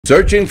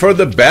Searching for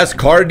the best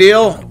car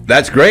deal?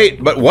 That's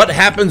great, but what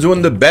happens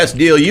when the best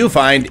deal you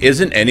find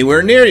isn't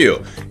anywhere near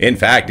you? In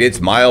fact,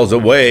 it's miles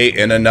away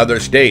in another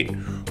state.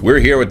 We're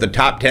here with the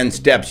top 10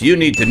 steps you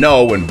need to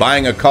know when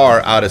buying a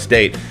car out of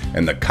state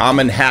and the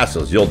common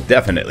hassles you'll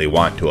definitely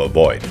want to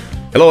avoid.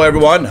 Hello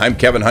everyone, I'm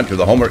Kevin Hunter,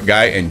 the Homework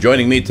Guy, and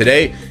joining me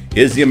today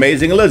is the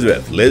amazing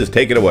Elizabeth. Liz,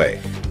 take it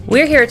away.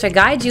 We're here to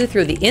guide you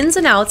through the ins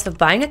and outs of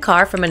buying a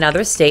car from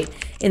another state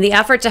in the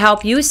effort to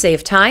help you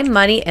save time,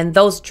 money, and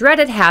those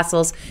dreaded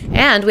hassles,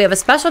 and we have a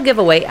special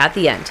giveaway at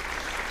the end.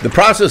 The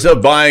process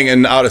of buying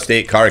an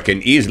out-of-state car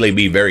can easily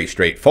be very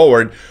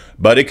straightforward,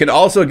 but it can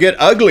also get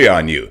ugly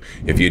on you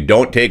if you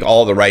don't take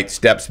all the right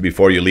steps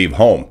before you leave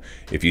home.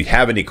 If you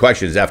have any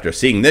questions after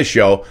seeing this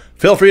show,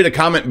 feel free to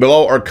comment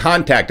below or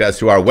contact us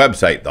through our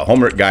website,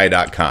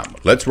 thehomeworkguy.com.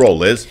 Let's roll,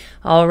 Liz.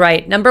 All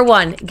right, number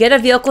 1, get a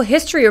vehicle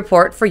history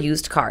report for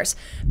used cars.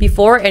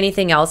 Before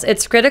anything else,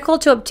 it's critical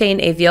to obtain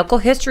a vehicle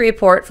history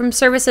report from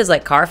services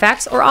like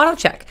CarFax or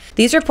AutoCheck.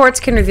 These reports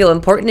can reveal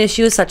important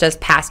issues such as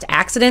past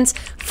accidents,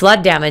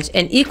 flood damage,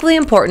 and equally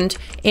important,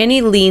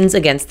 any liens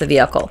against the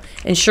vehicle.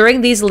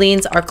 Ensuring these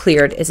liens are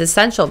cleared is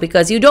essential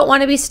because you don't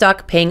want to be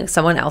stuck paying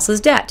someone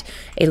else's debt.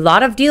 A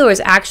lot of dealers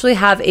actually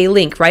have a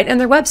link right on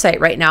their website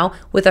right now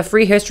with a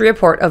free history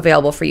report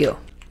available for you.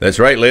 That's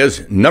right,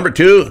 Liz. Number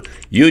 2,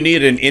 you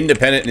need an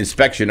independent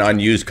inspection on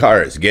used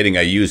cars. Getting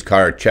a used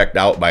car checked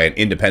out by an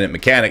independent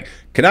mechanic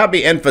cannot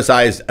be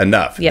emphasized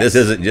enough. Yes. This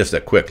isn't just a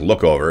quick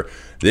look over.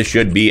 This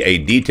should be a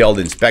detailed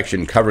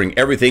inspection covering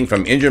everything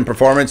from engine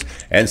performance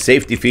and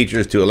safety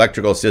features to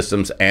electrical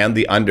systems and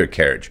the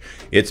undercarriage.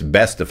 It's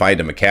best to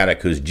find a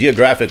mechanic who's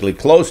geographically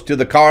close to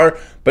the car,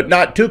 but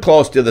not too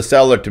close to the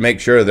seller to make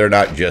sure they're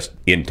not just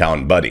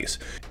in-town buddies.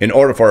 In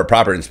order for a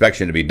proper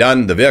inspection to be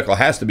done, the vehicle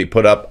has to be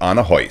put up on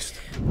a hoist.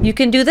 You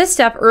can do this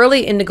step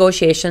early in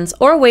negotiations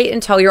or wait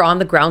until you're on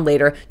the ground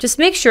later. Just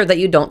make sure that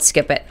you don't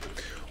skip it.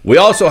 We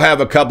also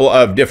have a couple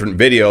of different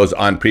videos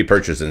on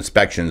pre-purchase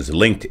inspections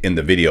linked in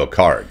the video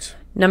cards.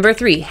 Number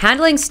 3,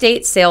 handling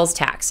state sales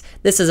tax.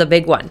 This is a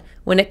big one.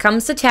 When it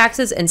comes to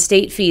taxes and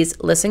state fees,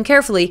 listen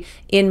carefully.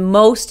 In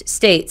most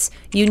states,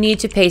 you need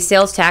to pay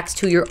sales tax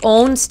to your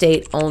own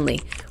state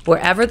only.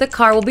 Wherever the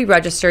car will be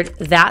registered,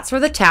 that's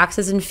where the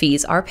taxes and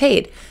fees are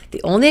paid.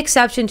 The only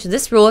exception to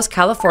this rule is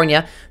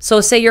California.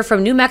 So say you're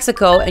from New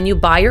Mexico and you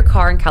buy your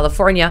car in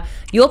California,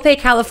 you'll pay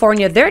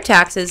California their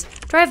taxes,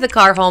 drive the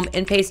car home,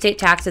 and pay state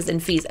taxes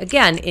and fees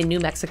again in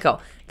New Mexico.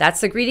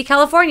 That's the greedy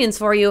Californians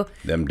for you.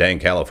 Them dang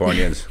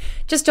Californians.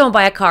 Just don't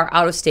buy a car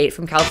out of state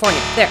from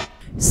California. There.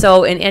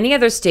 So in any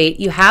other state,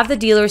 you have the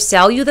dealer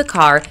sell you the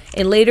car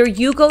and later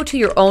you go to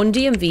your own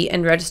DMV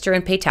and register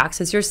and pay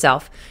taxes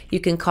yourself. You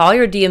can call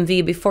your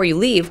DMV before you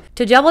leave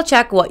to double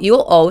check what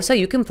you'll owe so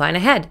you can plan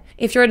ahead.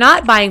 If you're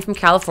not buying from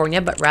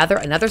California but rather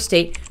another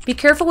state, be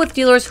careful with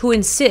dealers who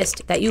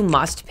insist that you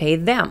must pay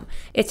them.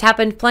 It's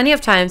happened plenty of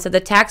times that the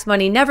tax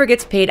money never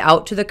gets paid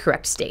out to the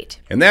correct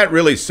state. And that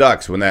really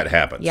sucks when that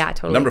happens. Yeah,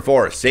 totally. Number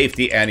 4,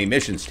 safety and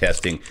emissions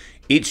testing.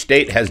 Each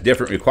state has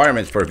different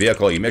requirements for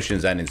vehicle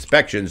emissions and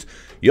inspections.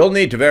 You'll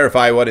need to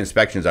verify what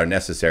inspections are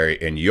necessary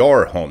in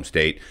your home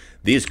state.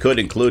 These could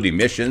include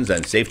emissions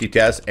and safety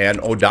tests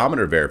and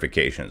odometer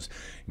verifications.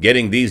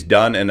 Getting these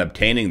done and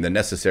obtaining the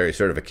necessary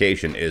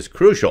certification is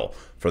crucial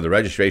for the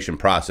registration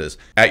process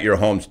at your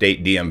home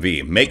state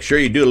DMV. Make sure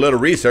you do a little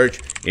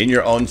research in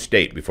your own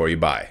state before you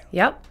buy.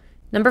 Yep.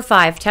 Number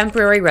 5,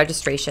 temporary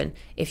registration.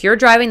 If you're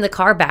driving the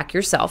car back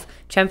yourself,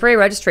 temporary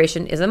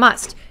registration is a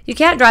must. You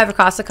can't drive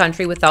across the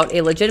country without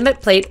a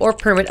legitimate plate or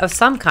permit of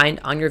some kind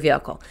on your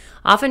vehicle.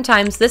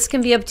 Oftentimes, this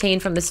can be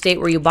obtained from the state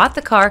where you bought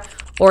the car,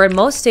 or in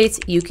most states,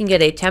 you can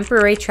get a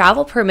temporary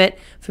travel permit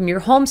from your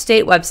home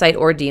state website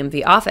or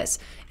DMV office.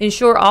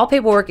 Ensure all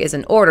paperwork is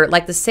in order,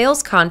 like the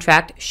sales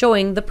contract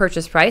showing the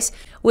purchase price,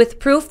 with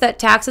proof that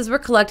taxes were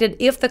collected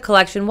if the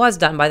collection was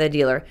done by the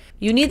dealer.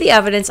 You need the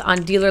evidence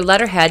on dealer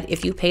letterhead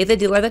if you pay the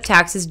dealer the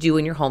taxes due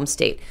in your home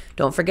state.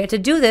 Don't forget to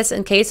do this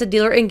in case a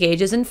dealer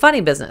engages in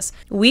funny business.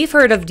 We've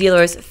heard of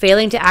dealers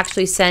failing to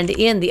actually send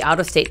in the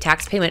out-of-state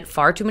tax payment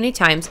far too many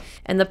times,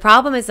 and the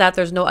problem is that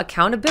there's no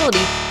accountability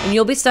and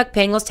you'll be stuck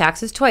paying those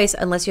taxes twice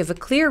unless you have a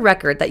clear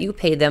record that you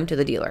paid them to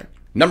the dealer.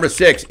 Number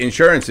 6,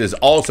 insurance is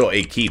also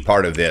a key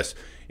part of this.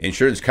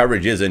 Insurance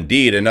coverage is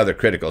indeed another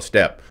critical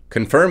step.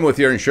 Confirm with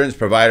your insurance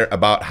provider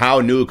about how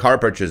new car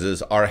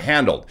purchases are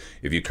handled.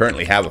 If you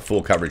currently have a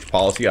full coverage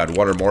policy on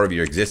one or more of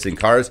your existing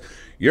cars,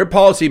 your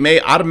policy may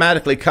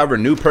automatically cover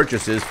new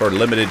purchases for a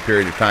limited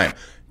period of time.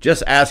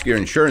 Just ask your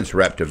insurance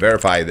rep to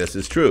verify this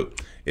is true.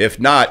 If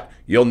not,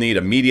 you'll need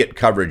immediate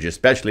coverage,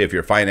 especially if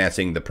you're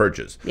financing the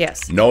purchase.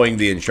 Yes. Knowing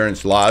the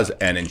insurance laws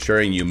and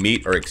ensuring you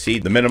meet or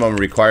exceed the minimum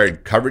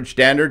required coverage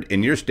standard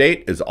in your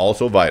state is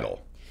also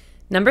vital.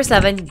 Number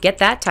 7, get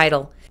that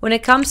title. When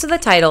it comes to the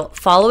title,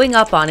 following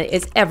up on it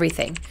is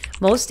everything.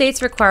 Most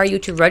states require you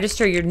to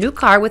register your new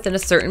car within a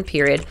certain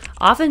period,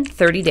 often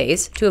 30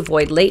 days, to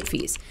avoid late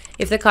fees.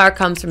 If the car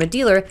comes from a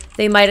dealer,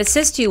 they might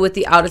assist you with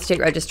the out-of-state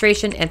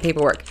registration and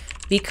paperwork.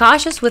 Be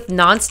cautious with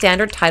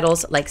non-standard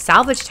titles like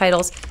salvage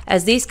titles,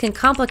 as these can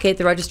complicate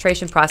the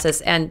registration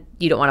process and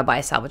you don't want to buy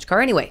a salvage car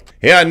anyway.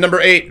 Yeah,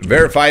 number 8,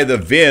 verify the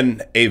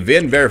VIN. A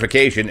VIN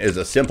verification is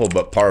a simple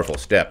but powerful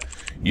step.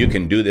 You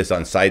can do this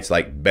on sites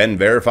like Ben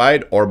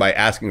Verified or by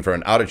asking for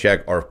an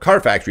AutoCheck or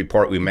CarFax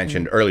report we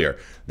mentioned earlier.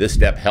 This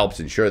step helps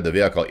ensure the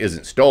vehicle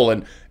isn't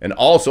stolen and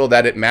also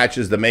that it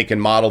matches the make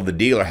and model the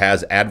dealer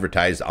has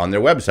advertised on their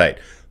website.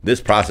 This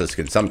process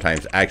can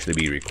sometimes actually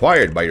be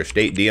required by your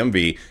state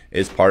DMV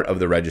as part of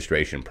the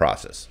registration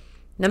process.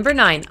 Number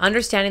 9,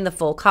 understanding the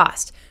full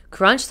cost.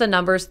 Crunch the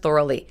numbers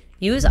thoroughly.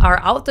 Use our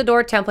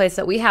out-the-door templates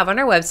that we have on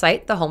our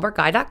website,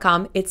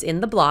 thehomeworkguy.com. It's in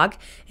the blog.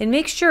 And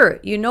make sure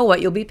you know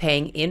what you'll be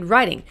paying in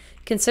writing.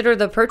 Consider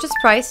the purchase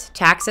price,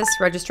 taxes,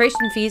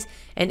 registration fees,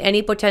 and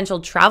any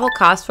potential travel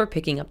costs for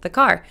picking up the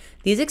car.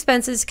 These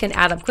expenses can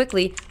add up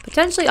quickly,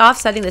 potentially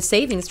offsetting the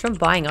savings from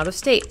buying out of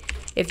state.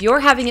 If you're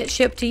having it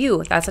shipped to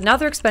you, that's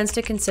another expense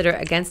to consider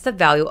against the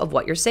value of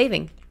what you're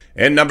saving.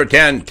 And number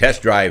 10,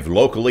 test drive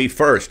locally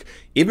first.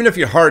 Even if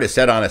your heart is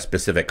set on a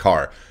specific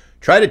car,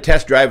 try to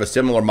test drive a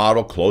similar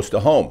model close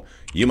to home.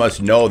 You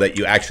must know that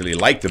you actually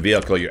like the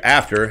vehicle you're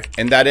after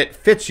and that it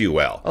fits you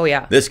well. Oh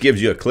yeah. This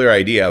gives you a clear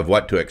idea of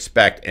what to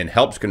expect and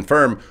helps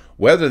confirm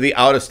whether the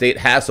out-of-state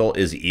hassle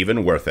is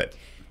even worth it.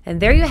 And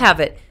there you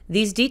have it.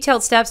 These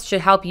detailed steps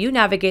should help you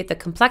navigate the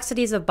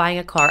complexities of buying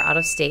a car out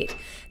of state.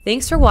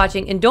 Thanks for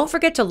watching, and don't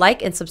forget to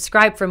like and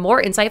subscribe for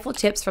more insightful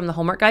tips from the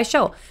Homework Guy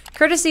Show,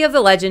 courtesy of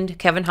the legend,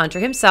 Kevin Hunter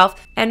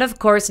himself, and of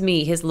course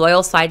me, his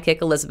loyal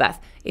sidekick, Elizabeth.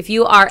 If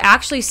you are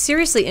actually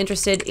seriously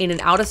interested in an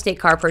out-of-state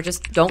car purchase,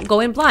 don't go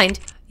in blind.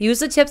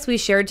 Use the tips we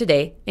shared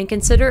today and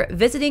consider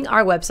visiting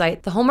our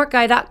website,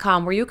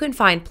 thehomeworkguy.com, where you can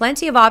find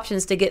plenty of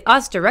options to get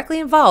us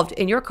directly involved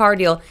in your car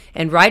deal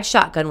and ride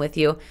shotgun with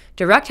you.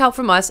 Direct help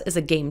from us is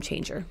a game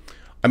changer.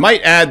 I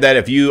might add that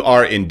if you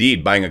are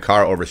indeed buying a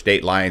car over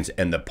state lines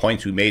and the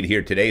points we made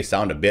here today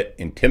sound a bit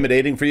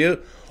intimidating for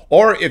you,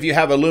 or if you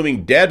have a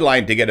looming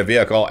deadline to get a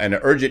vehicle and an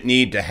urgent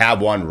need to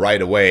have one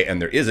right away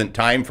and there isn't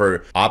time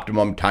for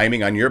optimum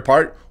timing on your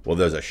part, well,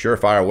 there's a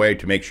surefire way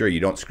to make sure you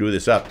don't screw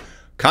this up.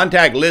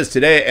 Contact Liz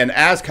today and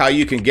ask how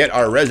you can get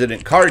our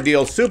resident car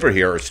deal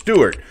superhero,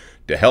 Stuart,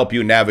 to help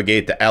you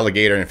navigate the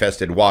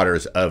alligator-infested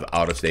waters of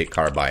out-of-state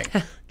car buying.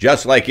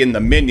 Just like in the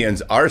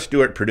Minions, our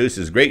Stuart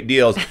produces great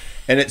deals,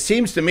 and it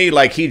seems to me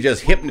like he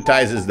just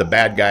hypnotizes the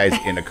bad guys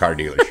in a car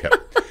dealership.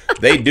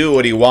 They do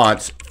what he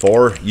wants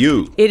for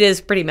you. It is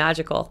pretty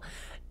magical.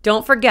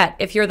 Don't forget,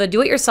 if you're the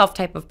do-it-yourself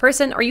type of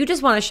person or you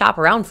just want to shop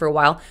around for a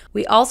while,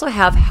 we also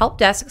have help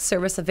desk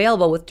service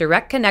available with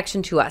direct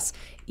connection to us.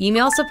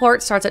 Email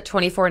support starts at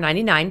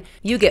 $24.99.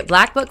 You get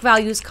black book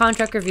values,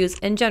 contract reviews,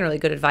 and generally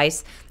good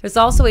advice. There's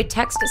also a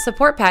text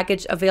support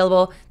package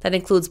available that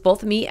includes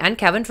both me and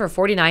Kevin for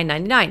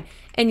 $49.99.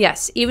 And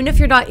yes, even if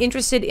you're not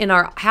interested in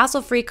our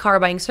hassle-free car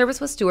buying service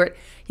with Stuart,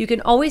 you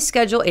can always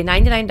schedule a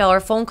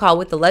 $99 phone call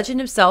with the legend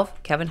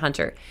himself, Kevin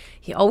Hunter.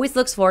 He always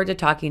looks forward to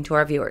talking to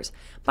our viewers.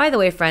 By the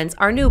way, friends,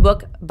 our new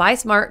book, Buy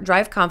Smart,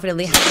 Drive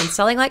Confidently, has been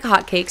selling like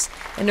hotcakes,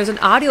 and there's an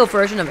audio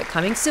version of it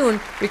coming soon,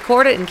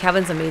 recorded in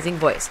Kevin's amazing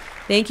voice.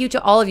 Thank you to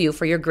all of you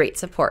for your great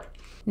support.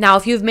 Now,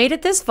 if you've made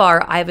it this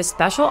far, I have a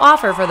special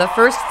offer for the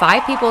first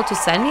 5 people to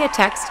send me a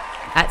text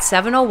at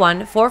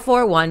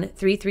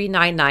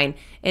 701-441-3399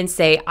 and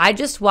say, I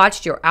just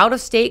watched your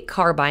out-of-state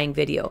car buying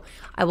video.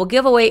 I will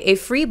give away a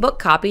free book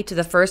copy to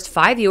the first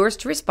 5 viewers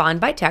to respond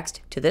by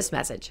text to this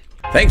message.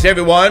 Thanks,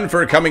 everyone,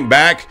 for coming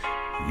back.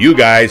 You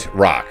guys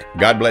rock.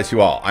 God bless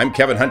you all. I'm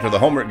Kevin Hunter, the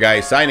Homework Guy,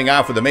 signing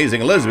off with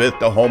amazing Elizabeth,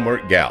 the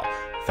Homework Gal.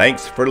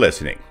 Thanks for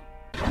listening.